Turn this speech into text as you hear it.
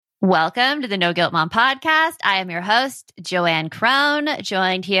Welcome to the No Guilt Mom podcast. I am your host, Joanne Crone,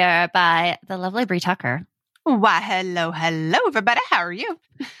 joined here by the lovely Bree Tucker. Why, hello, everybody. How are you?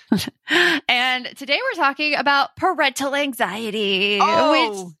 And today we're talking about parental anxiety. Yeah,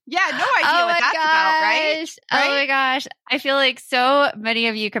 no idea what that's about, right? Oh my gosh. I feel like so many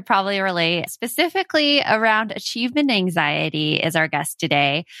of you could probably relate. Specifically around achievement anxiety is our guest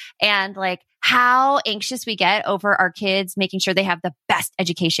today. And like how anxious we get over our kids making sure they have the best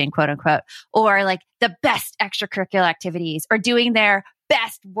education, quote unquote, or like the best extracurricular activities or doing their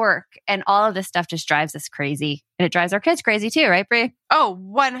best work. And all of this stuff just drives us crazy. And it drives our kids crazy too, right, Brie? Oh,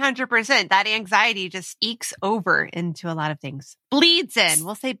 100%. That anxiety just ekes over into a lot of things. Bleeds in.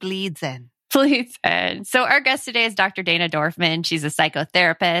 We'll say bleeds in. Bleeds in. So our guest today is Dr. Dana Dorfman. She's a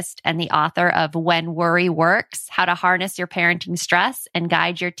psychotherapist and the author of When Worry Works, How to Harness Your Parenting Stress and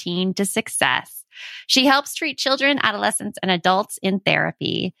Guide Your Teen to Success. She helps treat children, adolescents, and adults in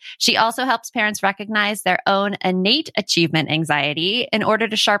therapy. She also helps parents recognize their own innate achievement anxiety in order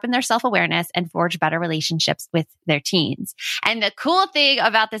to sharpen their self-awareness and forge better relationships with their teens. And the cool thing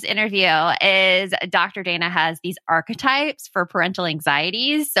about this interview is Dr. Dana has these archetypes for parental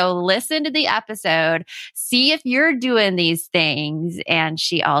anxieties. So listen to the episode, see if you're doing these things. And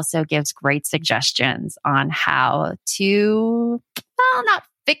she also gives great suggestions on how to, well, not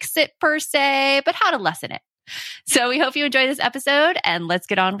fix it per se, but how to lessen it. So we hope you enjoy this episode and let's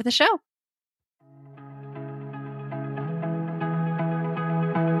get on with the show.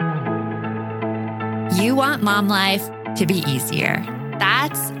 You want mom life to be easier.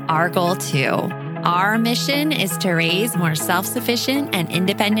 That's our goal too. Our mission is to raise more self-sufficient and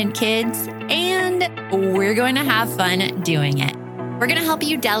independent kids, and we're going to have fun doing it. We're going to help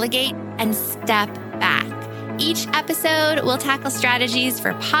you delegate and step back. Each episode will tackle strategies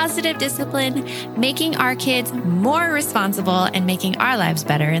for positive discipline, making our kids more responsible and making our lives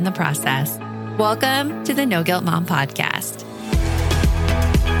better in the process. Welcome to the No Guilt Mom podcast.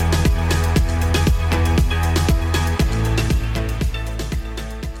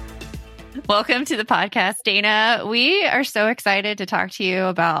 Welcome to the podcast, Dana. We are so excited to talk to you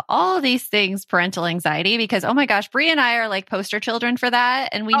about all of these things, parental anxiety, because, oh my gosh, Brie and I are like poster children for that.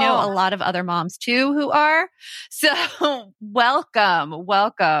 And we know a lot of other moms too who are. So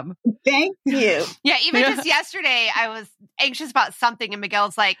welcome. Thank you. Yeah, even just yesterday, I was anxious about something and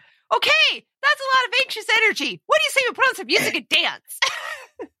Miguel's like, okay, that's a lot of anxious energy. What do you say we put on some music and dance?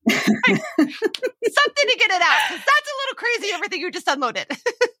 Like, something to get it out. 'Cause that's a little crazy, everything you just unloaded.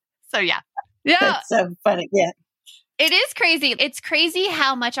 So yeah. That's so funny. Yeah. It is crazy. It's crazy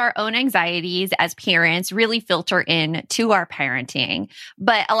how much our own anxieties as parents really filter in to our parenting.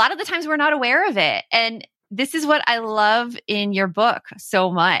 But a lot of the times we're not aware of it. And this is what I love in your book so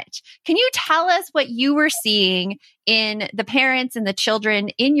much. Can you tell us what you were seeing in the parents and the children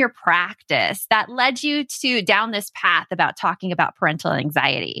in your practice that led you to down this path about talking about parental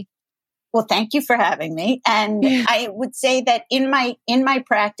anxiety? Well, thank you for having me. And I would say that in my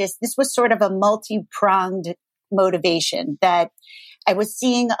practice, this was sort of a multi-pronged motivation, that I was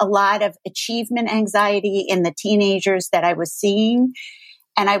seeing a lot of achievement anxiety in the teenagers that I was seeing.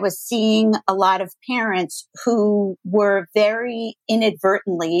 And I was seeing a lot of parents who were very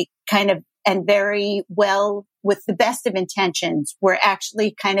inadvertently and very well with the best of intentions were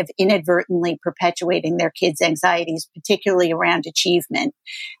actually kind of inadvertently perpetuating their kids' anxieties, particularly around achievement.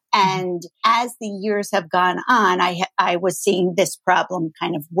 And as the years have gone on, I was seeing this problem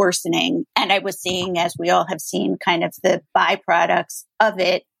kind of worsening. And I was seeing, as we all have seen, kind of the byproducts of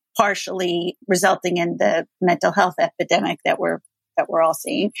it, partially resulting in the mental health epidemic that we're all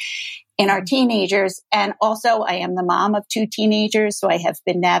seeing in our teenagers. And also, I am the mom of 2 teenagers, so I have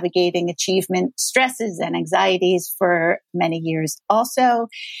been navigating achievement stresses and anxieties for many years also.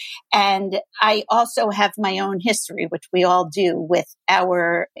 And I also have my own history, which we all do, with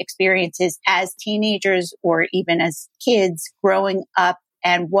our experiences as teenagers or even as kids growing up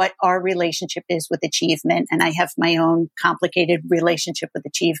and what our relationship is with achievement. And I have my own complicated relationship with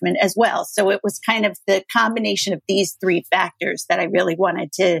achievement as well. So it was kind of the combination of these 3 factors that I really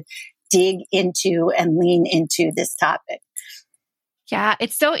wanted to dig into and lean into this topic. Yeah,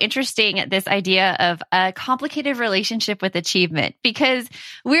 it's so interesting, this idea of a complicated relationship with achievement, because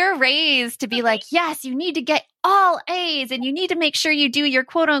we're raised to be like, yes, you need to get all A's and you need to make sure you do your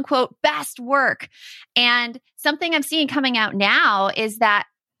quote unquote best work. And something I'm seeing coming out now is that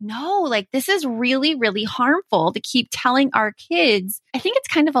no, like this is really, really harmful to keep telling our kids. I think it's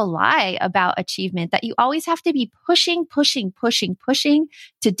kind of a lie about achievement, that you always have to be pushing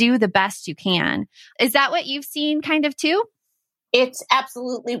to do the best you can. Is that what you've seen kind of too? It's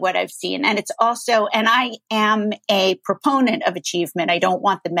absolutely what I've seen. And it's also, and I am a proponent of achievement. I don't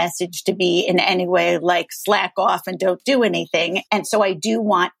want the message to be in any way like slack off and don't do anything. And so I do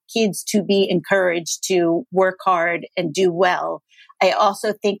want kids to be encouraged to work hard and do well. I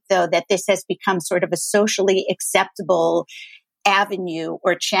also think, though, that this has become sort of a socially acceptable avenue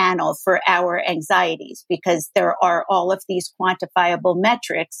or channel for our anxieties, because there are all of these quantifiable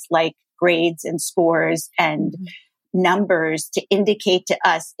metrics like grades and scores and numbers to indicate to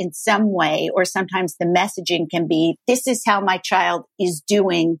us in some way, or sometimes the messaging can be, this is how my child is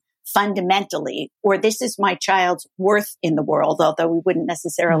doing fundamentally, or this is my child's worth in the world, although we wouldn't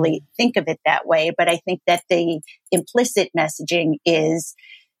necessarily think of it that way. But I think that the implicit messaging is,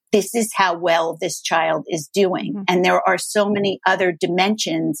 this is how well this child is doing. And there are so many other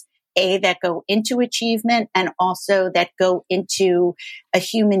dimensions, that go into achievement and also that go into a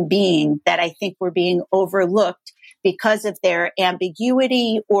human being, that I think we're being overlooked because of their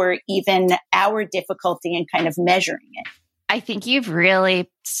ambiguity or even our difficulty in kind of measuring it. I think you've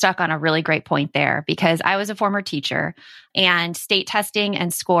really stuck on a really great point there, because I was a former teacher and state testing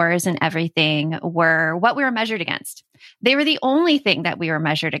and scores and everything were what we were measured against. They were the only thing that we were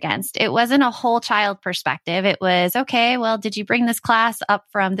measured against. It wasn't a whole child perspective. It was, okay, well, did you bring this class up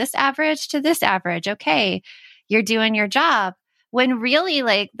from this average to this average? Okay, you're doing your job. When really,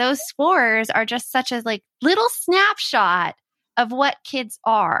 like, those scores are just such a like little snapshot of what kids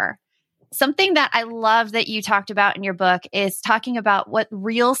are. Something that I love that you talked about in your book is talking about what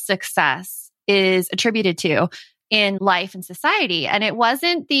real success is attributed to in life and society. And it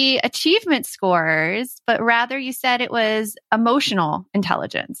wasn't the achievement scores, but rather you said it was emotional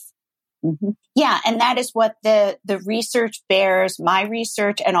intelligence. Yeah. And that is what the research bears, my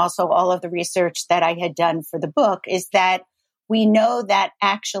research, and also all of the research that I had done for the book, is that we know that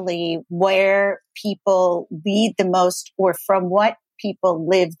actually where people lead the most, or from what people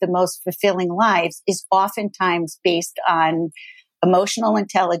live the most fulfilling lives, is oftentimes based on emotional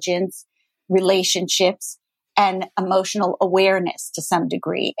intelligence, relationships, and emotional awareness to some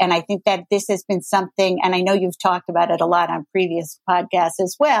degree. And I think that this has been something, and I know you've talked about it a lot on previous podcasts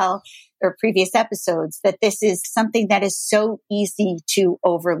as well, or previous episodes, that this is something that is so easy to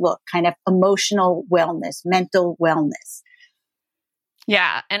overlook, kind of emotional wellness, mental wellness.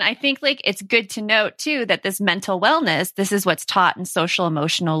 Yeah. And I think like it's good to note too that this mental wellness, this is what's taught in social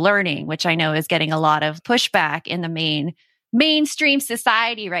emotional learning, which I know is getting a lot of pushback in the mainstream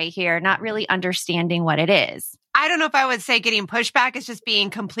society right here, not really understanding what it is. I don't know if I would say getting pushback is just being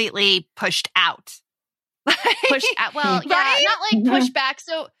completely pushed out. Pushed out. Well, yeah, right? not like pushback.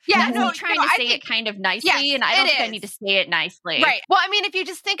 So yeah, no, trying to say it kind of nicely, yes, and I don't think I need to say it nicely. Right. Well, I mean, if you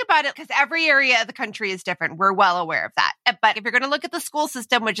just think about it, because every area of the country is different, we're well aware of that. But if you're going to look at the school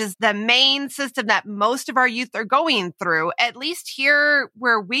system, which is the main system that most of our youth are going through, at least here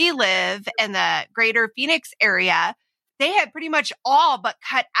where we live in the greater Phoenix area, they had pretty much all but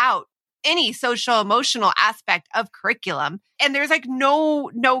cut out any social emotional aspect of curriculum. And there's like no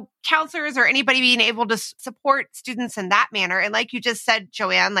counselors or anybody being able to support students in that manner. And like you just said,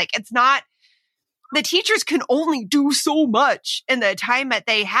 Joanne, like it's not, the teachers can only do so much in the time that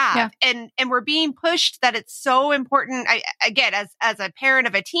they have. Yeah. And we're being pushed that it's so important. Again, as a parent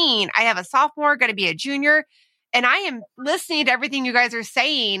of a teen, I have a sophomore, going to be a junior, and I am listening to everything you guys are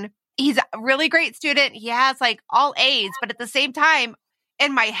saying. He's a really great student. He has like all A's, but at the same time,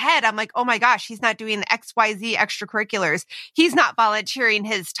 in my head, I'm like, oh my gosh, he's not doing the XYZ extracurriculars. He's not volunteering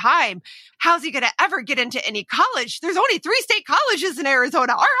his time. How's he going to ever get into any college? There's only 3 state colleges in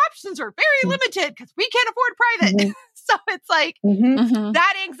Arizona. Our options are very limited because we can't afford private. So it's like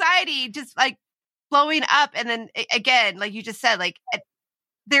that anxiety just like blowing up. And then again, like you just said, like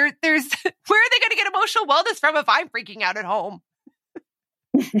there's where are they going to get emotional wellness from if I'm freaking out at home?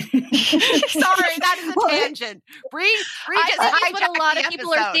 Sorry, that is a tangent. Bree I think it's what a lot of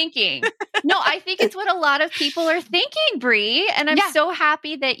people are thinking. No, I think it's what a lot of people are thinking, Bree. And I'm so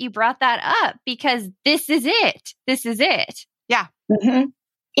happy that you brought that up, because this is it. This is it. Yeah.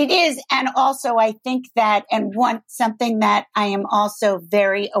 It is. And also I think that, and something that I am also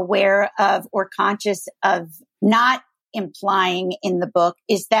very aware of or conscious of not implying in the book,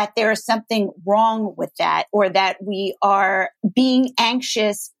 is that there is something wrong with that, or that we are being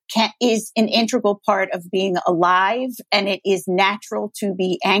anxious is an integral part of being alive, and it is natural to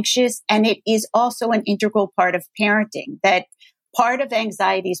be anxious. And it is also an integral part of parenting, that part of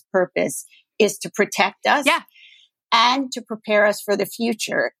anxiety's purpose is to protect us and to prepare us for the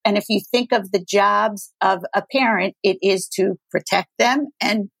future. And if you think of the jobs of a parent, it is to protect them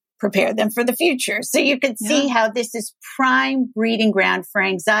and prepare them for the future. So you can see how this is prime breeding ground for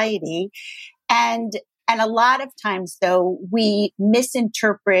anxiety. And And a lot of times, though, we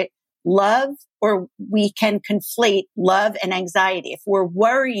misinterpret love, or we can conflate love and anxiety. If we're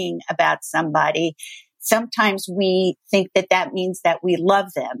worrying about somebody, sometimes we think that that means that we love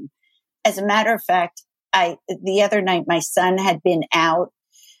them. As a matter of fact, the other night, my son had been out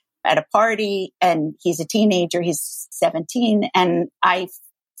at a party, and he's a teenager. He's 17, and I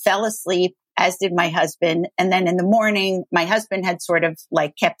fell asleep, as did my husband. And then in the morning, my husband had sort of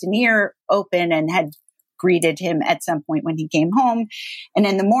like kept an ear open and had greeted him at some point when he came home. And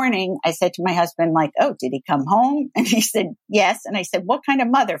in the morning, I said to my husband, like, oh, did he come home? And he said, yes. And I said, what kind of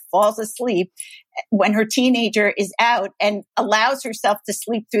mother falls asleep when her teenager is out and allows herself to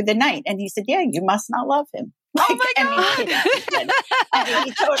sleep through the night? And he said, yeah, you must not love him. Oh my God.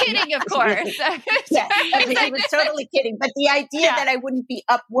 Kidding, of course. Yeah, he was totally kidding. But the idea that I wouldn't be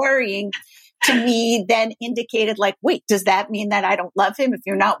up worrying, to me, then indicated like, wait, does that mean that I don't love him if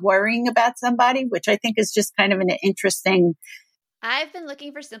you're not worrying about somebody? Which I think is just kind of an interesting. I've been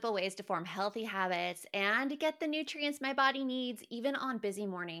looking for simple ways to form healthy habits and get the nutrients my body needs, even on busy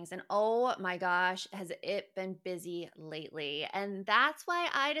mornings. And oh my gosh, has it been busy lately. And that's why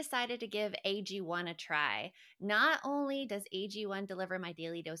I decided to give AG1 a try. Not only does AG1 deliver my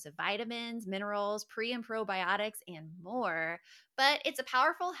daily dose of vitamins, minerals, pre and probiotics, and more, but it's a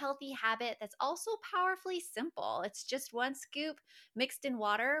powerful, healthy habit that's also powerfully simple. It's just one scoop mixed in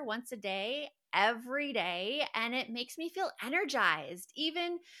water once a day, every day, and it makes me feel energized.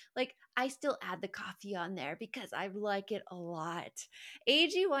 Even like I still add the coffee on there because I like it a lot.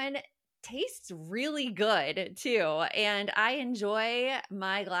 AG1 tastes really good too, and I enjoy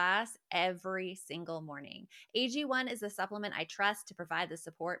my glass every single morning. AG1 is a supplement I trust to provide the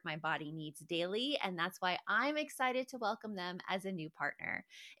support my body needs daily, and that's why I'm excited to welcome them as a new partner.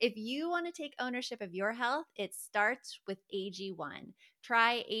 If you want to take ownership of your health, it starts with AG1.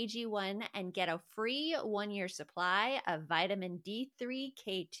 Try AG1 and get a free 1-year supply of vitamin D3,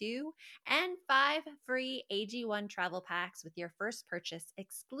 K2, and 5 free AG1 travel packs with your first purchase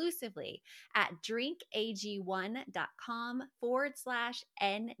exclusively at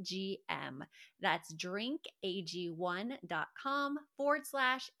drinkag1.com/NGM. That's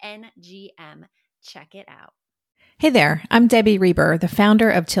drinkag1.com/NGM. Check it out. Hey there, I'm Debbie Reber, the founder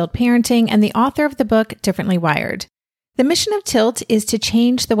of Tilt Parenting and the author of the book Differently Wired. The mission of Tilt is to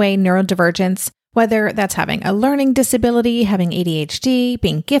change the way neurodivergence, whether that's having a learning disability, having ADHD,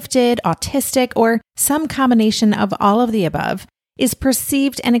 being gifted, autistic, or some combination of all of the above, is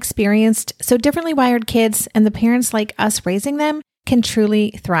perceived and experienced so differently wired kids and the parents like us raising them can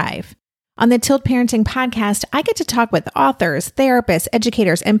truly thrive. On the Tilt Parenting podcast, I get to talk with authors, therapists,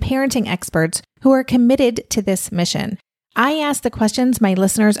 educators, and parenting experts who are committed to this mission. I ask the questions my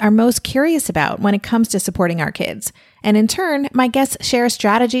listeners are most curious about when it comes to supporting our kids. And in turn, my guests share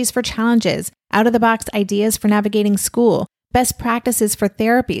strategies for challenges, out-of-the-box ideas for navigating school, best practices for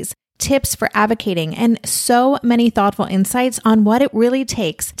therapies, tips for advocating, and so many thoughtful insights on what it really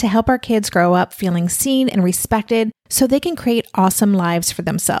takes to help our kids grow up feeling seen and respected so they can create awesome lives for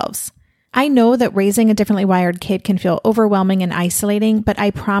themselves. I know that raising a differently wired kid can feel overwhelming and isolating, but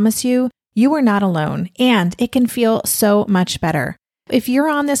I promise you, you are not alone, and it can feel so much better. If you're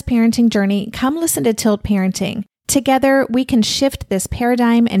on this parenting journey, come listen to Tilt Parenting. Together, we can shift this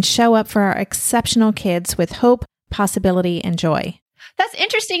paradigm and show up for our exceptional kids with hope, possibility, and joy. That's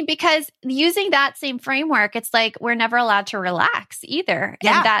interesting because using that same framework, it's like we're never allowed to relax either.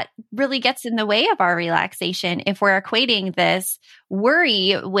 Yeah. And that really gets in the way of our relaxation if we're equating this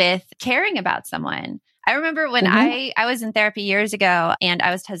worry with caring about someone. I remember when I was in therapy years ago and I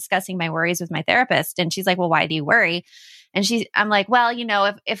was discussing my worries with my therapist, and she's like, well, why do you worry? And I'm like, well,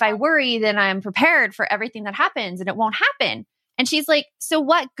 if I worry, then I'm prepared for everything that happens and it won't happen. And she's like, so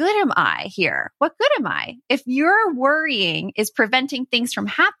what good am I here? What good am I? If your worrying is preventing things from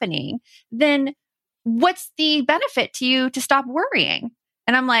happening, then what's the benefit to you to stop worrying?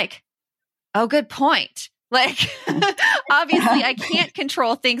 And I'm like, oh, good point. Like, obviously, I can't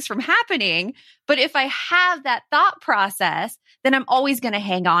control things from happening, but if I have that thought process, then I'm always going to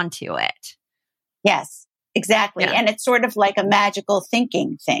hang on to it. Yes, exactly. Yeah. And it's sort of like a magical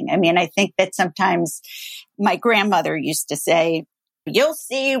thinking thing. I mean, I think that sometimes my grandmother used to say, you'll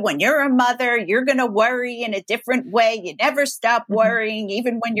see when you're a mother, you're going to worry in a different way. You never stop worrying,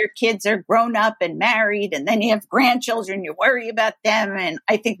 even when your kids are grown up and married, and then you have grandchildren, you worry about them. And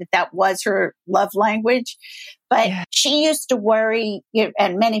I think that was her love language. But she used to worry,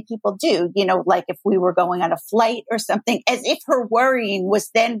 and many people do, like if we were going on a flight or something, as if her worrying was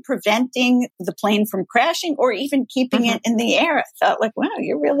then preventing the plane from crashing or even keeping it in the air. I thought like, wow,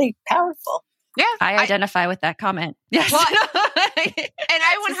 you're really powerful. Yeah. I identify with that comment. Yes. Well, and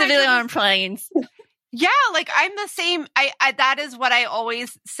I specifically on planes. Yeah, like I'm the same. I that is what I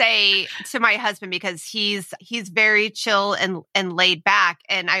always say to my husband, because he's very chill and laid back,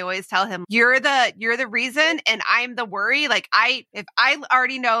 and I always tell him, you're the reason and I'm the worry. Like if I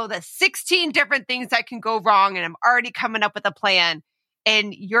already know the 16 different things that can go wrong and I'm already coming up with a plan,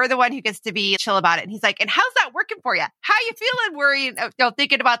 and you're the one who gets to be chill about it. And he's like, and how's that working for you? How you feeling, worrying,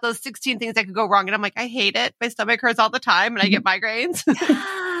 thinking about those 16 things that could go wrong? And I'm like, I hate it. My stomach hurts all the time and I get migraines.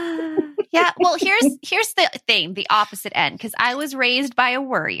 Yeah. Well, here's the thing, the opposite end, because I was raised by a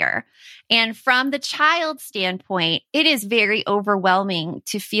worrier. And from the child standpoint, it is very overwhelming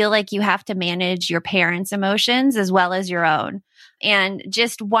to feel like you have to manage your parents' emotions as well as your own. And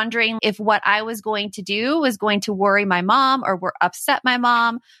just wondering if what I was going to do was going to worry my mom or upset my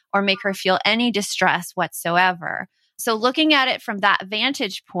mom or make her feel any distress whatsoever. So looking at it from that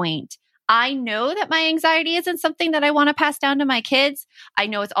vantage point, I know that my anxiety isn't something that I want to pass down to my kids. I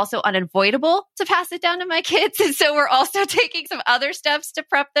know it's also unavoidable to pass it down to my kids. And so we're also taking some other steps to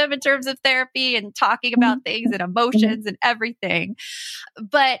prep them in terms of therapy and talking about things and emotions and everything.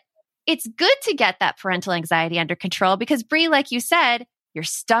 But it's good to get that parental anxiety under control because, Bree, like you said, your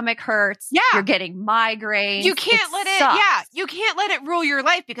stomach hurts. Yeah. You're getting migraines. You can't you can't let it rule your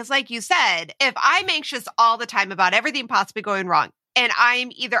life because, like you said, if I'm anxious all the time about everything possibly going wrong, and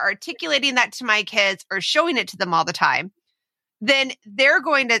I'm either articulating that to my kids or showing it to them all the time, then they're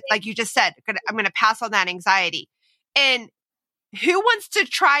going to, like you just said, I'm going to pass on that anxiety. And who wants to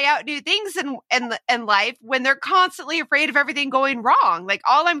try out new things in life when they're constantly afraid of everything going wrong? Like,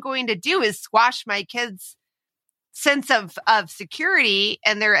 all I'm going to do is squash my kids' sense of security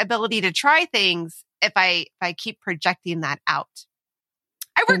and their ability to try things if I keep projecting that out.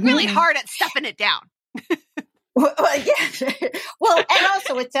 I work really hard at stuffing it down. Well, yeah. Well, and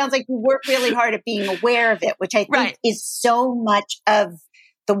also it sounds like you work really hard at being aware of it, which I think is so much of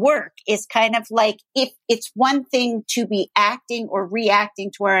the work. Is kind of like, if it's one thing to be acting or reacting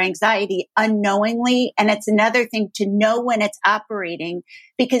to our anxiety unknowingly, and it's another thing to know when it's operating,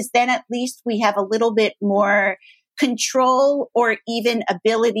 because then at least we have a little bit more control or even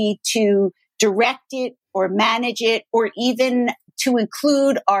ability to direct it or manage it, or even to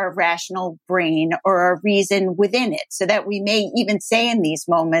include our rational brain or our reason within it, so that we may even say in these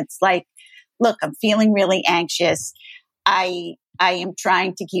moments, like, look, I'm feeling really anxious. I am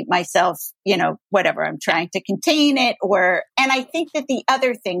trying to keep myself, whatever, I'm trying to contain it. And I think that the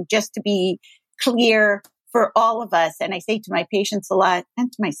other thing, just to be clear for all of us, and I say to my patients a lot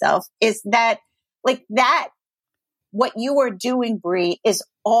and to myself, is that what you are doing, Bree, is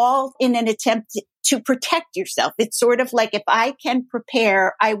all in an attempt to protect yourself. It's sort of like, if I can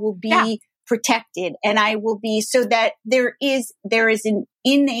prepare, I will be protected, and I will be, so that there is an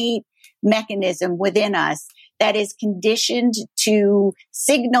innate mechanism within us that is conditioned to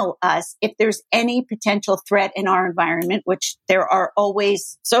signal us if there's any potential threat in our environment, which there are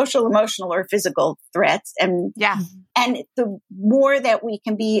always social, emotional, or physical threats. And the more that we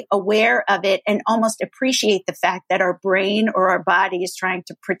can be aware of it and almost appreciate the fact that our brain or our body is trying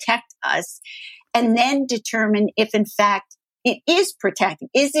to protect us, and then determine if in fact it is protecting.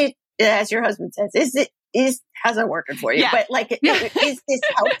 Is it, as your husband says, how's that working for you? Yeah. But like, is this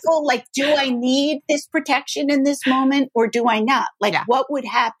helpful? Like, do I need this protection in this moment, or do I not? Like, what would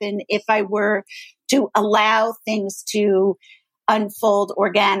happen if I were to allow things to unfold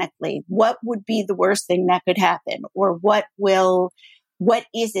organically? What would be the worst thing that could happen? Or what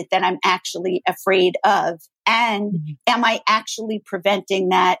is it that I'm actually afraid of? And am I actually preventing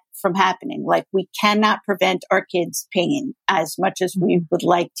that from happening? Like, we cannot prevent our kids' pain as much as we would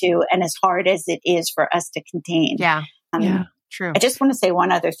like to, and as hard as it is for us to contain. True. I just want to say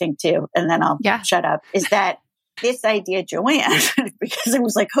one other thing too, and then I'll shut up, is that this idea, Joanne, because it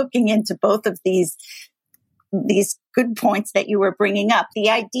was like hooking into both of these good points that you were bringing up, the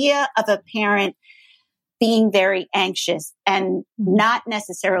idea of a parent being very anxious and not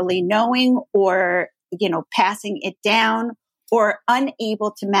necessarily knowing, or, passing it down, or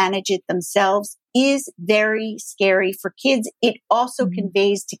unable to manage it themselves, is very scary for kids. It also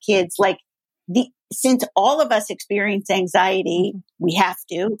conveys to kids, like, since all of us experience anxiety, we have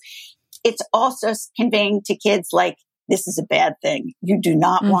to, it's also conveying to kids, like, this is a bad thing. You do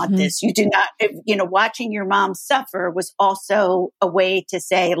not want this. You do not, watching your mom suffer was also a way to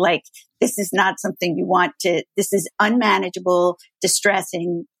say, like, this is not something you want to, this is unmanageable,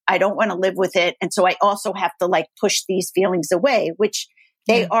 distressing. I don't want to live with it. And so I also have to, like, push these feelings away, which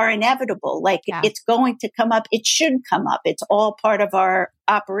they are inevitable. Like, it's going to come up. It should come up. It's all part of our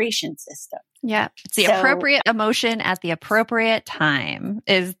operation system. Yeah. It's the appropriate emotion at the appropriate time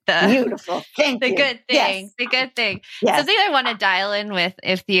is the beautiful. Thank you. Good thing. Yes. The good thing. Yes. Something I want to dial in with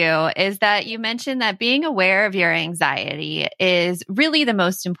you is that you mentioned that being aware of your anxiety is really the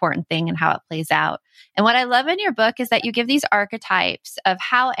most important thing in how it plays out. And what I love in your book is that you give these archetypes of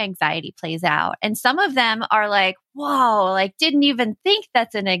how anxiety plays out. And some of them are like, whoa, like didn't even think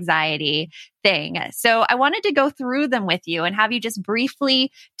that's an anxiety thing. So I wanted to go through them with you and have you just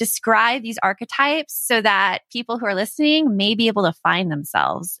briefly describe these archetypes so that people who are listening may be able to find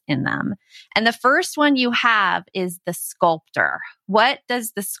themselves in them. And the first one you have is the sculptor. What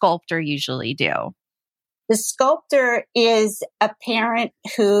does the sculptor usually do? The sculptor is a parent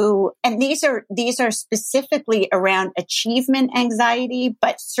who, and these are specifically around achievement anxiety,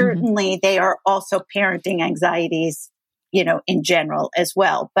 but certainly they are also parenting anxieties, in general as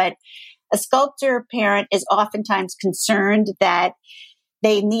well. But a sculptor parent is oftentimes concerned that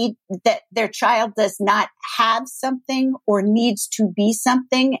that their child does not have something or needs to be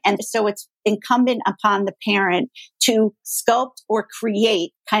something. And so it's incumbent upon the parent to sculpt or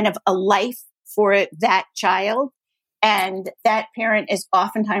create kind of a life for that child. And that parent is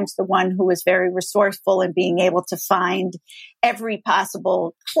oftentimes the one who is very resourceful in being able to find every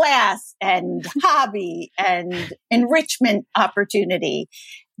possible class and hobby and enrichment opportunity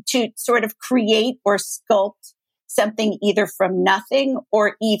to sort of create or sculpt something either from nothing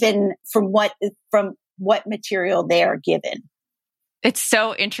or even from what material they are given. It's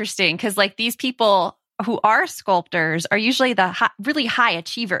so interesting because like these people who are sculptors are usually the really high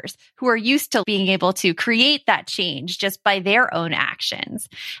achievers who are used to being able to create that change just by their own actions.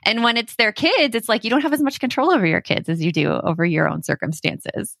 And when it's their kids, it's like you don't have as much control over your kids as you do over your own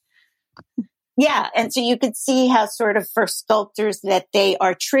circumstances. Yeah. And so you could see how sort of for sculptors that they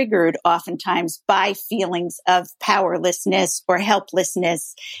are triggered oftentimes by feelings of powerlessness or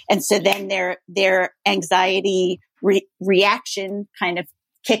helplessness. And so then their anxiety reaction kind of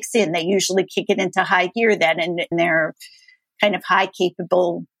kicks in. They usually kick it into high gear then, and in their kind of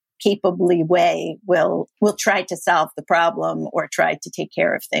capably way will try to solve the problem or try to take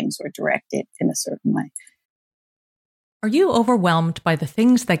care of things or direct it in a certain way. Are you overwhelmed by the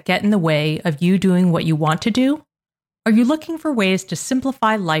things that get in the way of you doing what you want to do? Are you looking for ways to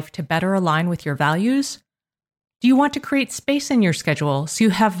simplify life to better align with your values? Do you want to create space in your schedule so you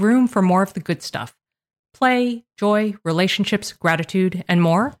have room for more of the good stuff? Play, joy, relationships, gratitude, and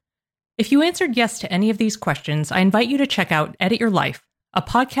more? If you answered yes to any of these questions, I invite you to check out Edit Your Life, a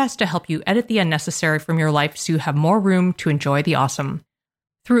podcast to help you edit the unnecessary from your life so you have more room to enjoy the awesome.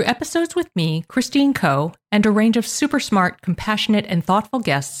 Through episodes with me, Christine Coe, and a range of super smart, compassionate, and thoughtful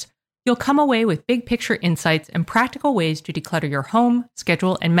guests, you'll come away with big picture insights and practical ways to declutter your home,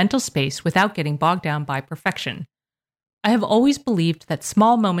 schedule, and mental space without getting bogged down by perfection. I have always believed that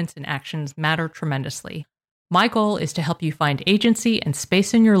small moments and actions matter tremendously. My goal is to help you find agency and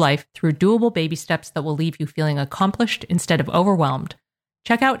space in your life through doable baby steps that will leave you feeling accomplished instead of overwhelmed.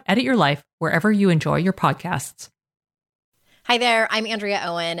 Check out Edit Your Life wherever you enjoy your podcasts. Hi there, I'm Andrea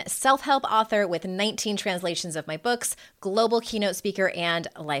Owen, self-help author with 19 translations of my books, global keynote speaker, and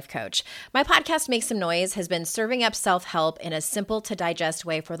life coach. My podcast, Make Some Noise, has been serving up self-help in a simple-to-digest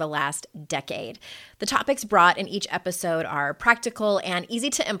way for the last decade. The topics brought in each episode are practical and easy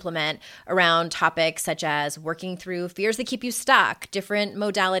to implement around topics such as working through fears that keep you stuck, different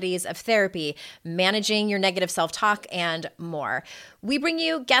modalities of therapy, managing your negative self-talk, and more. We bring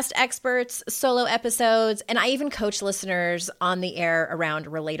you guest experts, solo episodes, and I even coach listeners on the air around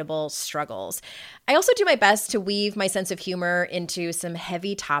relatable struggles. I also do my best to weave my sense of humor into some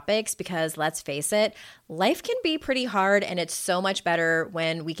heavy topics because, let's face it, life can be pretty hard, and it's so much better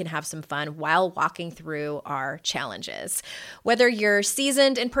when we can have some fun while walking through our challenges. Whether you're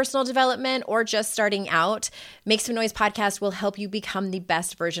seasoned in personal development or just starting out, Make Some Noise podcast will help you become the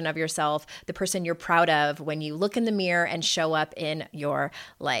best version of yourself, the person you're proud of when you look in the mirror and show up in your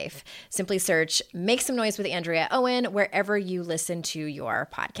life. Simply search Make Some Noise with Andrea Owen wherever you listen to your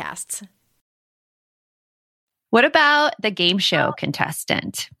podcasts. What about the game show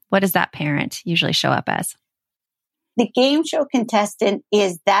contestant? What does that parent usually show up as? The game show contestant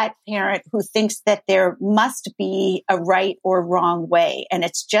is that parent who thinks that there must be a right or wrong way, and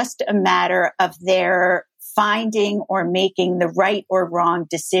it's just a matter of their finding or making the right or wrong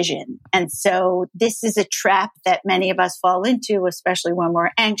decision. And so this is a trap that many of us fall into, especially when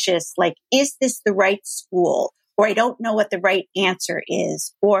we're anxious. Like, is this the right school? Or I don't know what the right answer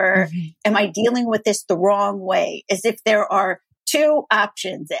is. Or am I dealing with this the wrong way? As if there are two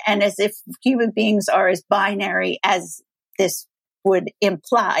options and as if human beings are as binary as this would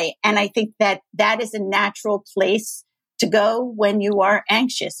imply. And I think that that is a natural place to go when you are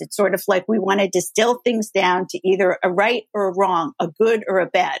anxious. It's sort of like we want to distill things down to either a right or a wrong, a good or a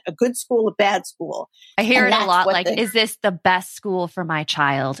bad, a good school, a bad school. I hear it a lot, like, is this the best school for my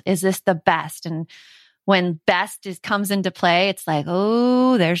child? Is this the best? And when best comes into play, it's like,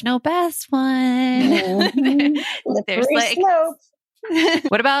 oh, there's no best one. There's like,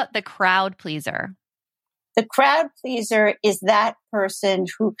 what about the crowd pleaser? The crowd pleaser is that person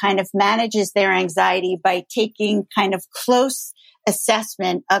who kind of manages their anxiety by taking kind of close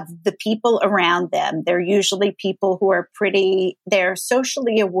assessment of the people around them. They're usually people who are they're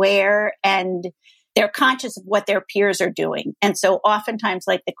socially aware and they're conscious of what their peers are doing. And so oftentimes,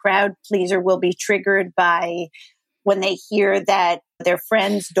 like, the crowd pleaser will be triggered by when they hear that their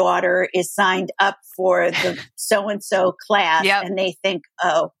friend's daughter is signed up for the so-and-so class, and they think,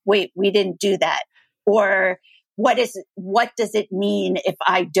 oh, wait, we didn't do that. Or what does it mean if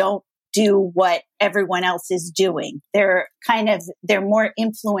I don't do what everyone else is doing? They're more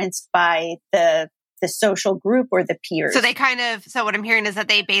influenced by the social group or the peers. So what I'm hearing is that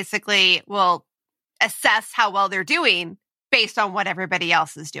they basically will assess how well they're doing based on what everybody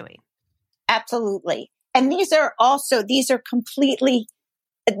else is doing. Absolutely. And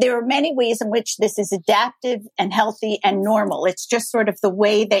there are many ways in which this is adaptive and healthy and normal. It's just sort of the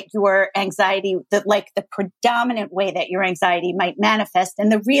way that your anxiety, the predominant way that your anxiety might manifest.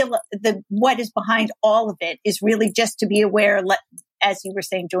 And what is behind all of it is really just to be aware, as you were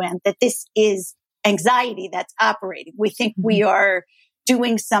saying, Joanne, that this is anxiety that's operating. We think we are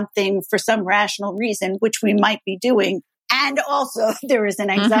doing something for some rational reason, which we might be doing. And also there is an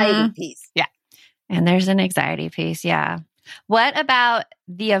anxiety piece. Yeah. And there's an anxiety piece. Yeah. What about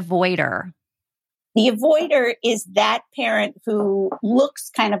the avoider? The avoider is that parent who looks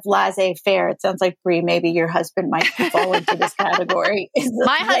kind of laissez-faire. It sounds like, Bree, maybe your husband might fall into this category.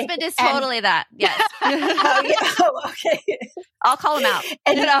 My husband is totally that. Yes. Okay. I'll call him out.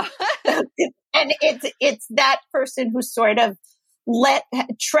 And, and it's that person who sort of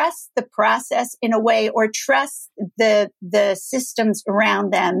trust the process in a way, or trust the systems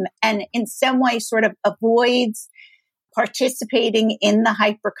around them, and in some way sort of avoids participating in the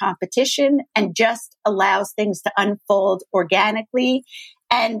hyper competition and just allows things to unfold organically.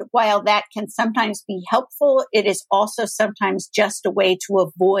 And while that can sometimes be helpful, it is also sometimes just a way to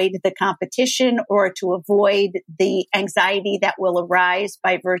avoid the competition or to avoid the anxiety that will arise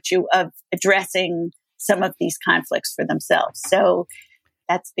by virtue of addressing some of these conflicts for themselves. So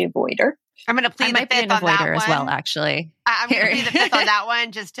that's the avoider. I'm going to plead the fifth on that one as well, actually. I'm going to plead the fifth on that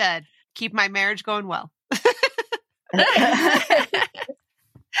one just to keep my marriage going well.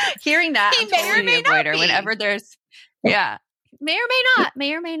 Hearing that, I'm totally the avoider whenever there's, may or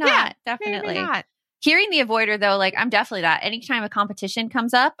may not, definitely. May or may not. Hearing the avoider though, like, I'm definitely that. Anytime a competition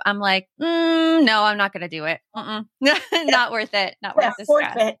comes up, I'm like, no, I'm not going to do it. Not worth it. Not worth the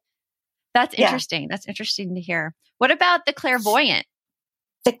stress. That's interesting. That's interesting to hear. What about the clairvoyant?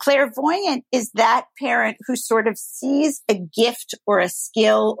 The clairvoyant is that parent who sort of sees a gift or a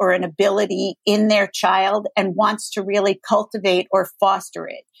skill or an ability in their child and wants to really cultivate or foster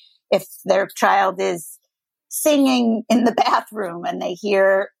it. If their child is singing in the bathroom and they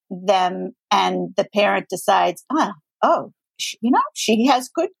hear them and the parent decides, she has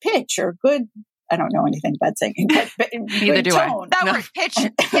good pitch or good, I don't know anything about singing, but neither do tone. That works.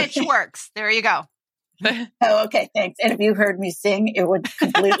 Pitch works. There you go. Oh, okay. Thanks. And if you heard me sing, it would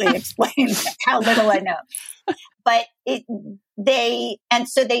completely explain how little I know. But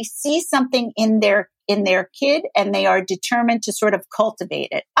so they see something in their kid and they are determined to sort of cultivate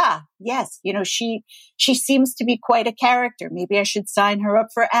it. Yes. She seems to be quite a character. Maybe I should sign her up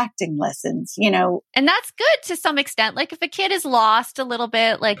for acting lessons, And that's good to some extent. Like, if a kid is lost a little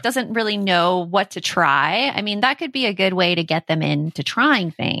bit, like doesn't really know what to try, I mean, that could be a good way to get them into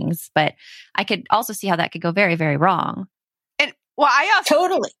trying things. But I could also see how that could go very, very wrong. And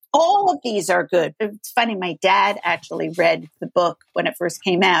totally. All of these are good. It's funny. My dad actually read the book when it first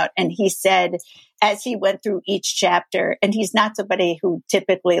came out. And he said, as he went through each chapter, and he's not somebody who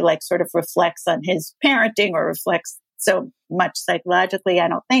typically like sort of reflects on his parenting or reflects so much psychologically, I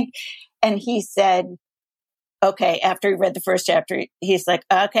don't think. And he said, okay, after he read the first chapter, he's like,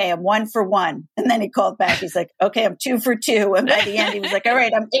 okay, I'm 1 for 1. And then he called back. He's like, okay, I'm 2 for 2. And by the end, he was like, all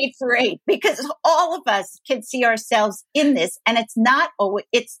right, I'm 8 for 8, because all of us can see ourselves in this. And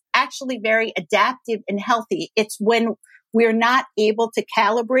it's actually very adaptive and healthy. It's when we're not able to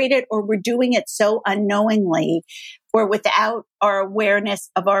calibrate it, or we're doing it so unknowingly or without our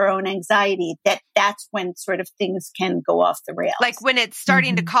awareness of our own anxiety, that's when sort of things can go off the rails. Like when it's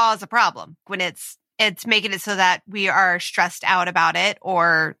starting to cause a problem, when it's making it so that we are stressed out about it,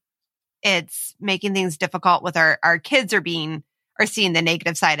 or it's making things difficult with our kids are seeing the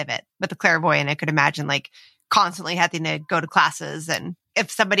negative side of it. With the clairvoyant, I could imagine like constantly having to go to classes. And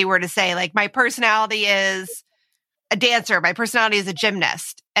if somebody were to say like, my personality is a dancer, my personality is a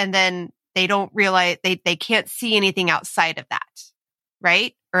gymnast, and then they don't realize they can't see anything outside of that.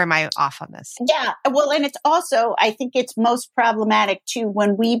 Right? Or am I off on this? Yeah. Well, and it's also, I think it's most problematic too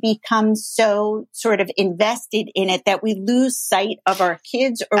when we become so sort of invested in it that we lose sight of our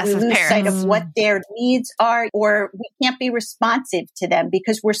kids, or we lose sight of what their needs are, or we can't be responsive to them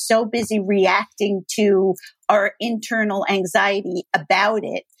because we're so busy reacting to our internal anxiety about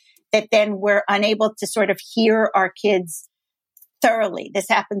it that then we're unable to sort of hear our kids thoroughly. This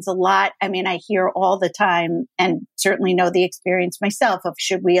happens a lot. I mean, I hear all the time, and certainly know the experience myself of,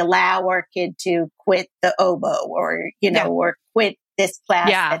 should we allow our kid to quit the oboe, or, or quit this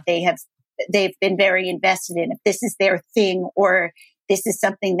class that they've been very invested in, if this is their thing, or this is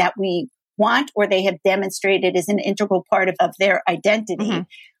something that we want, or they have demonstrated as an integral part of their identity. Mm-hmm.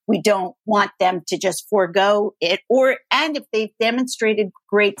 We don't want them to just forego it, and if they've demonstrated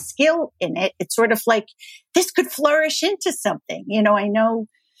great skill in it, it's sort of like this could flourish into something. I know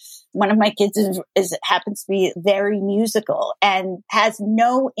one of my kids happens to be very musical and has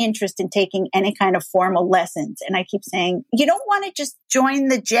no interest in taking any kind of formal lessons. And I keep saying, you don't want to just join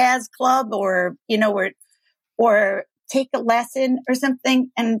the jazz club or take a lesson or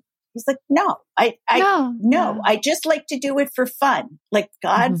something. And he's like, no, I just like to do it for fun. Like,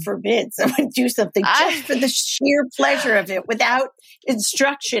 God forbid someone do something just for the sheer pleasure of it without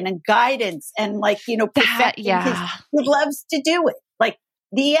instruction and guidance and perfecting he loves to do it. Like,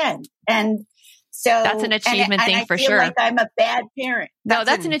 the end. And so that's an achievement thing for sure. Like I'm a bad parent.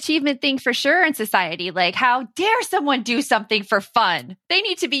 That's an achievement thing for sure in society. Like, how dare someone do something for fun? They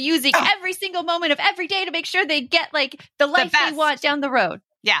need to be using every single moment of every day to make sure they get like the life they want down the road.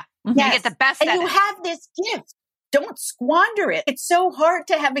 Yeah. Yes. You get the best. And you have this gift. Don't squander it. It's so hard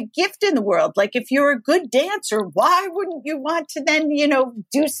to have a gift in the world. Like, if you're a good dancer, why wouldn't you want to then,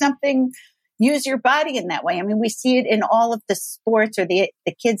 do something, use your body in that way? I mean, we see it in all of the sports or the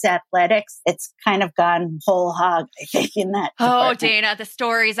kids' athletics. It's kind of gone whole hog, I think, in that department. Dana, the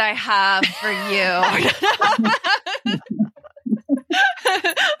stories I have for you.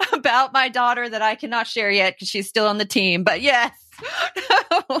 About my daughter that I cannot share yet because she's still on the team. But yes.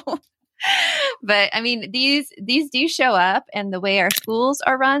 But I mean, these do show up, and the way our schools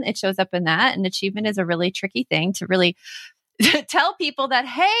are run, it shows up in that. And achievement is a really tricky thing to really tell people that,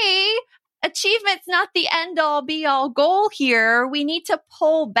 hey, achievement's not the end all be all goal here. We need to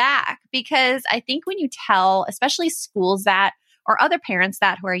pull back, because I think when you tell, especially schools that, or other parents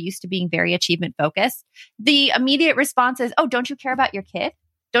that who are used to being very achievement focused, the immediate response is, oh, don't you care about your kid?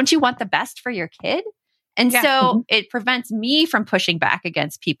 Don't you want the best for your kid? And so it prevents me from pushing back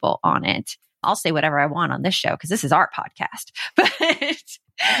against people on it. I'll say whatever I want on this show because this is our podcast, but it's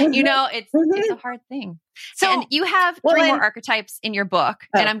a hard thing. So, and you have three more archetypes in your book,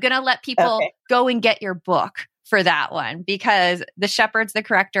 and I'm going to let people go and get your book for that one, because the shepherd's, the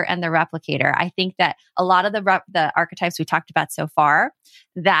corrector, and the replicator. I think that a lot of the archetypes we talked about so far,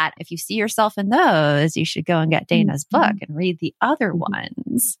 that if you see yourself in those, you should go and get Dana's book and read the other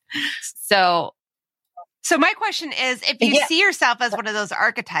ones. So my question is, if you see yourself as one of those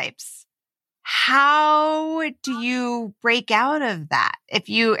archetypes, how do you break out of that?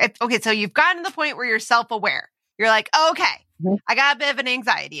 So you've gotten to the point where you're self-aware. You're like, okay, I got a bit of an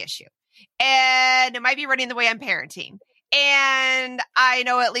anxiety issue, and it might be running the way I'm parenting. And I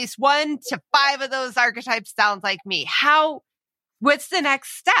know at least 1 to 5 of those archetypes sounds like me. What's the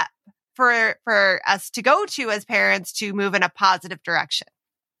next step for us to go to as parents to move in a positive direction?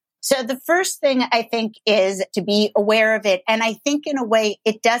 So the first thing I think is to be aware of it. And I think in a way,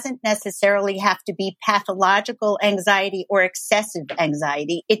 it doesn't necessarily have to be pathological anxiety or excessive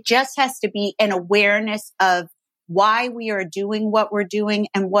anxiety. It just has to be an awareness of why we are doing what we're doing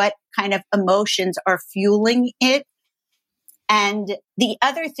and what kind of emotions are fueling it. And the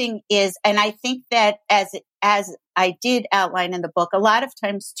other thing is, and I think that as I did outline in the book, a lot of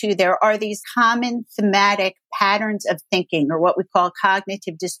times too, there are these common thematic patterns of thinking, or what we call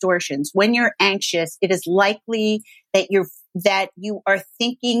cognitive distortions. When you're anxious, it is likely that you are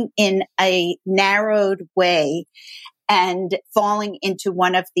thinking in a narrowed way and falling into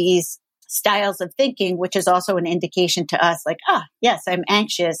one of these styles of thinking, which is also an indication to us like, yes, I'm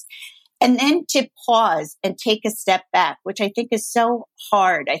anxious. And then to pause and take a step back, which I think is so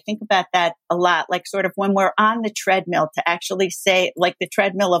hard. I think about that a lot, like sort of when we're on the treadmill, to actually say, like the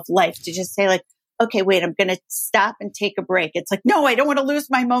treadmill of life, to just say like, okay, wait, I'm going to stop and take a break. It's like, no, I don't want to lose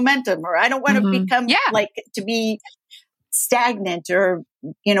my momentum, or I don't want to become like to be stagnant or,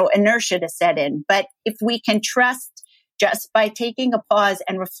 inertia to set in. But if we can trust just by taking a pause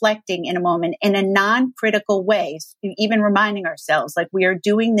and reflecting in a moment in a non-critical way, even reminding ourselves, like we are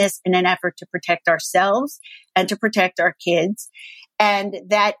doing this in an effort to protect ourselves and to protect our kids. And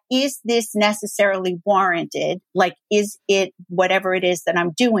that, is this necessarily warranted? Like, is it, whatever it is that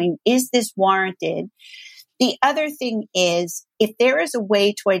I'm doing, is this warranted? The other thing is, if there is a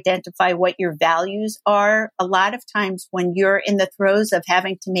way to identify what your values are, a lot of times when you're in the throes of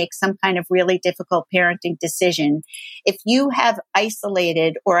having to make some kind of really difficult parenting decision, if you have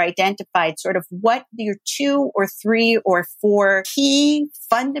isolated or identified sort of what your 2 or 3 or 4 key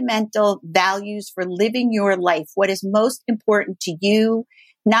fundamental values for living your life, what is most important to you,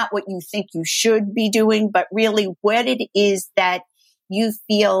 not what you think you should be doing, but really what it is that you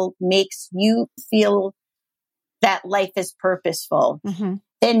feel makes you feel that life is purposeful,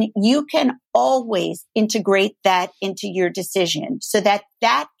 then you can always integrate that into your decision so that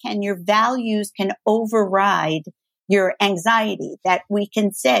your values can override your anxiety, that we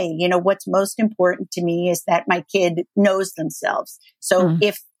can say, what's most important to me is that my kid knows themselves. So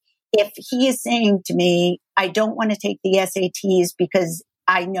if he is saying to me, I don't want to take the SATs because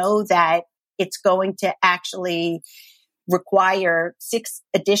I know that it's going to actually require 6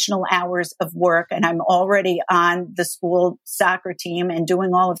 additional hours of work, and I'm already on the school soccer team and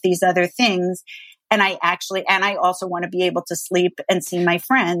doing all of these other things. And I also want to be able to sleep and see my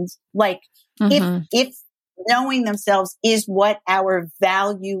friends. Like, if knowing themselves is what our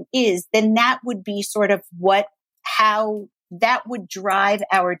value is, then that would be sort of how that would drive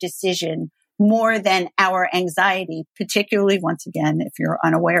our decision more than our anxiety, particularly, once again, if you're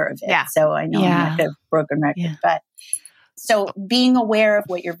unaware of it. Yeah. So I know I'm like a broken record, but so being aware of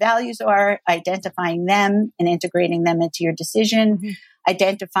what your values are, identifying them and integrating them into your decision,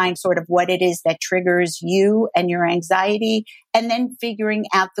 identifying sort of what it is that triggers you and your anxiety, and then figuring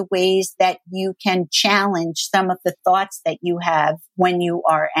out the ways that you can challenge some of the thoughts that you have when you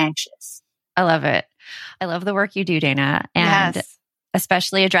are anxious. I love it. I love the work you do, Dana. And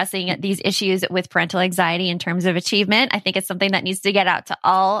especially addressing these issues with parental anxiety in terms of achievement. I think it's something that needs to get out to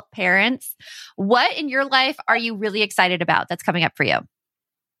all parents. What in your life are you really excited about that's coming up for you?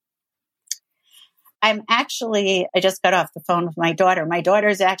 I just got off the phone with my daughter. My daughter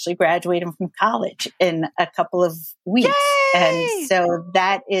is actually graduating from college in a couple of weeks. Yay! And so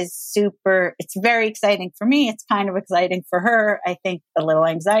that is it's very exciting for me. It's kind of exciting for her. I think a little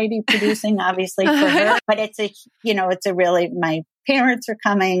anxiety producing, obviously, for her, but it's a really, my parents are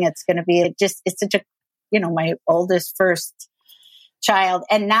coming. It's going to be it's such a, my oldest first child,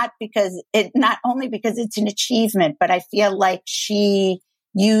 and not only because it's an achievement, but I feel like she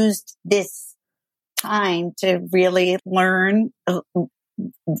used this time to really learn,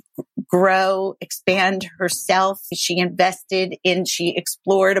 grow, expand herself. She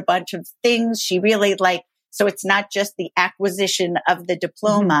explored a bunch of things. She really so it's not just the acquisition of the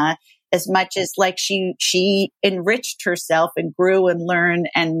diploma as much as she enriched herself and grew and learned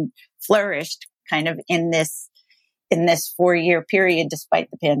and flourished kind of in this 4-year period,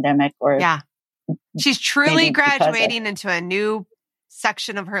 despite the pandemic. She's truly graduating into a new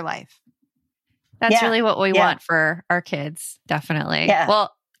section of her life. That's really what we want for our kids. Definitely. Yeah.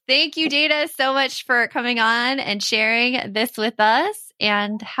 Well, thank you, Dana, so much for coming on and sharing this with us,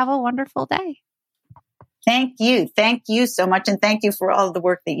 and have a wonderful day. Thank you. Thank you so much. And thank you for all the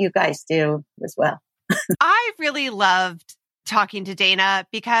work that you guys do as well. I really loved talking to Dana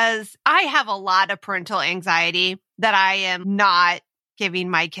because I have a lot of parental anxiety that I am not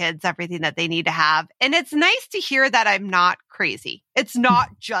giving my kids everything that they need to have. And it's nice to hear that I'm not crazy. It's not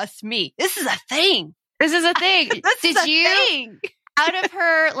just me. This is a thing. This is a thing. Thing. Out of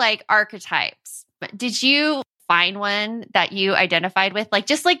her archetypes, did you find one that you identified with?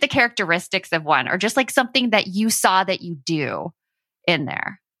 Just the characteristics of one, or just something that you saw that you do in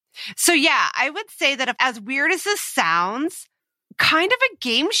there? So I would say that as weird as this sounds, kind of a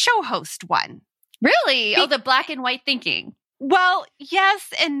game show host one. Really? The black and white thinking. Well, yes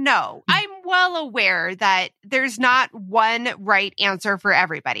and no. I'm well aware that there's not one right answer for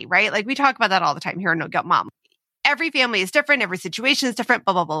everybody, right? We talk about that all the time here in No Guilt Mom. Every family is different. Every situation is different,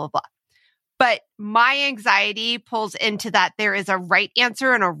 blah, blah, blah, blah, blah. But my anxiety pulls into that there is a right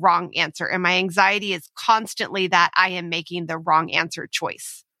answer and a wrong answer. And my anxiety is constantly that I am making the wrong answer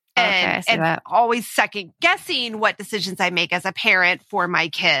choice. And always second guessing what decisions I make as a parent for my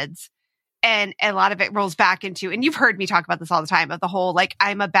kids. And a lot of it rolls back into, and you've heard me talk about this all the time, of the whole,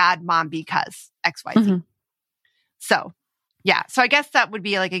 I'm a bad mom because XYZ. So, so I guess that would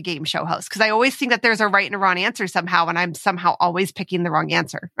be a game show host, because I always think that there's a right and a wrong answer somehow, and I'm somehow always picking the wrong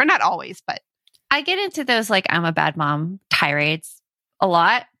answer. Or not always, but I get into those like I'm a bad mom tirades a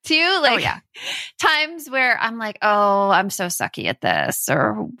lot too. Like times where I'm like, oh, I'm so sucky at this,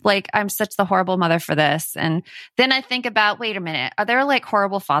 or like I'm such the horrible mother for this. And then I think about, wait a minute, are there like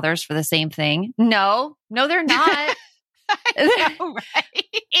horrible fathers for the same thing? No, they're not. I know, right?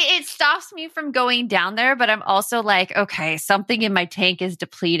 It stops me from going down there, but I'm also like, okay, something in my tank is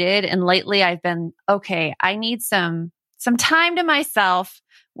depleted. And lately I've been, okay, I need some time to myself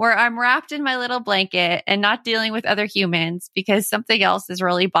where I'm wrapped in my little blanket and not dealing with other humans because something else is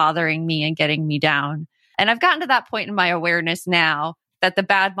really bothering me and getting me down. And I've gotten to that point in my awareness now that the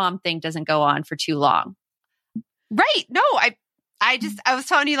bad mom thing doesn't go on for too long. Right. No, I was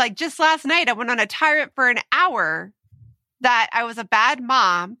telling you, like, just last night, I went on a tirade for an hour that I was a bad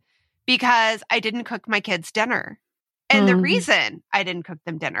mom because I didn't cook my kids dinner. And the reason I didn't cook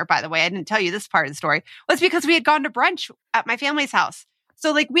them dinner, by the way, I didn't tell you this part of the story, was because we had gone to brunch at my family's house.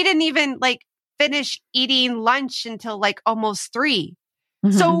 So like we didn't even like finish eating lunch until like almost 3.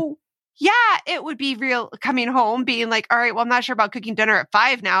 So yeah, it would be real coming home being like, all right, well, I'm not sure about cooking dinner at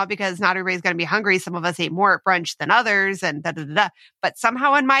 5 now because not everybody's going to be hungry. Some of us ate more at brunch than others and da, da, da, da. But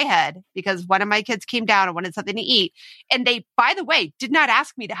somehow in my head, because one of my kids came down and wanted something to eat, and they, by the way, did not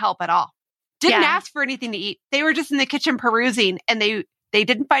ask me to help at all. Didn't ask for anything to eat. They were just in the kitchen perusing and they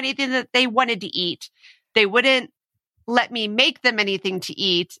didn't find anything that they wanted to eat. They wouldn't let me make them anything to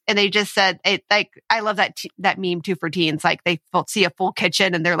eat. And they just said, like, I love that meme too for teens. Like they see a full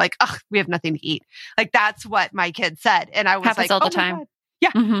kitchen and they're like, ugh, we have nothing to eat. Like that's what my kid said. And I was happens like, all the time.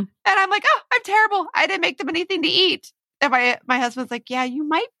 Yeah. And I'm like, oh, I'm terrible. I didn't make them anything to eat. And my husband's like, yeah, you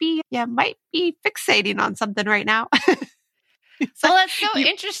might be fixating on something right now. Well, that's so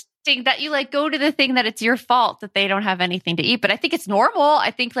interesting that you like go to the thing that it's your fault that they don't have anything to eat. But I think it's normal.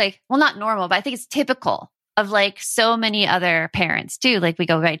 I think like, well, not normal, but I think it's typical of like so many other parents too. Like we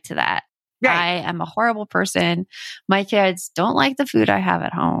go right to that. Right. I am a horrible person. My kids don't like the food I have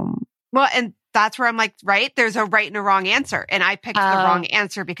at home. Well, and that's where I'm like, right, there's a right and a wrong answer. And I picked the wrong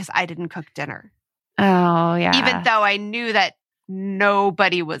answer because I didn't cook dinner. Oh, yeah. Even though I knew that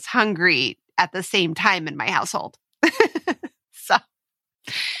nobody was hungry at the same time in my household. So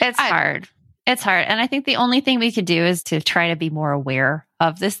it's hard. It's hard. And I think the only thing we could do is to try to be more aware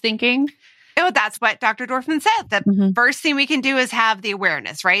of this thinking. Oh, that's what Dr. Dorfman said. The first thing we can do is have the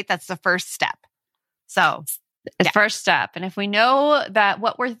awareness, right? That's the first step. So it's first step. And if we know that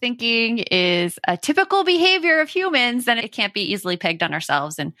what we're thinking is a typical behavior of humans, then it can't be easily pegged on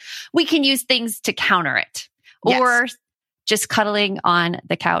ourselves. And we can use things to counter it. Or just cuddling on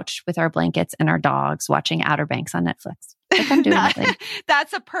the couch with our blankets and our dogs, watching Outer Banks on Netflix. Like I'm doing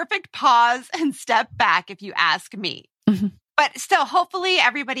That's a perfect pause and step back if you ask me. But still, hopefully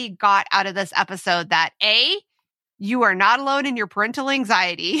everybody got out of this episode that A, you are not alone in your parental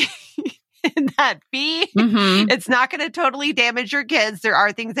anxiety. And that B, it's not going to totally damage your kids. There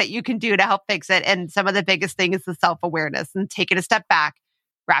are things that you can do to help fix it. And some of the biggest thing is the self-awareness and taking a step back,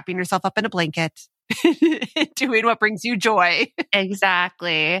 wrapping yourself up in a blanket, doing what brings you joy.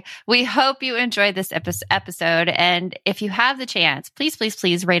 Exactly. We hope you enjoyed this episode. And if you have the chance, please, please,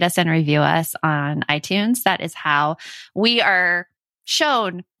 please rate us and review us on iTunes. That is how we are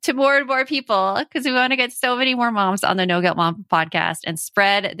shown to more and more people because we want to get so many more moms on the No Guilt Mom podcast and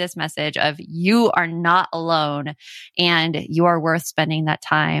spread this message of you are not alone and you are worth spending that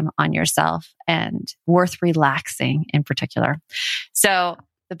time on yourself and worth relaxing in particular. So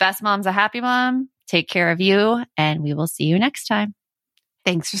the best mom's a happy mom. Take care of you, and we will see you next time.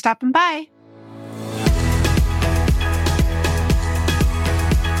 Thanks for stopping by.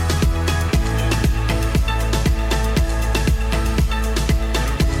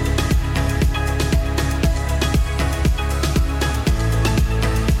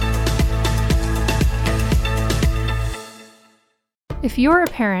 If you're a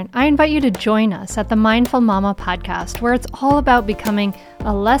parent, I invite you to join us at the Mindful Mama podcast, where it's all about becoming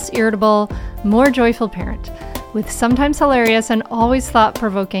a less irritable, more joyful parent. With sometimes hilarious and always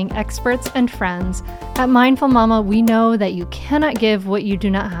thought-provoking experts and friends, at Mindful Mama, we know that you cannot give what you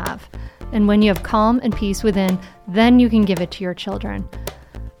do not have. And when you have calm and peace within, then you can give it to your children.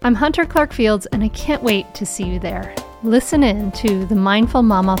 I'm Hunter Clark Fields, and I can't wait to see you there. Listen in to the Mindful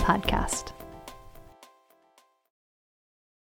Mama podcast.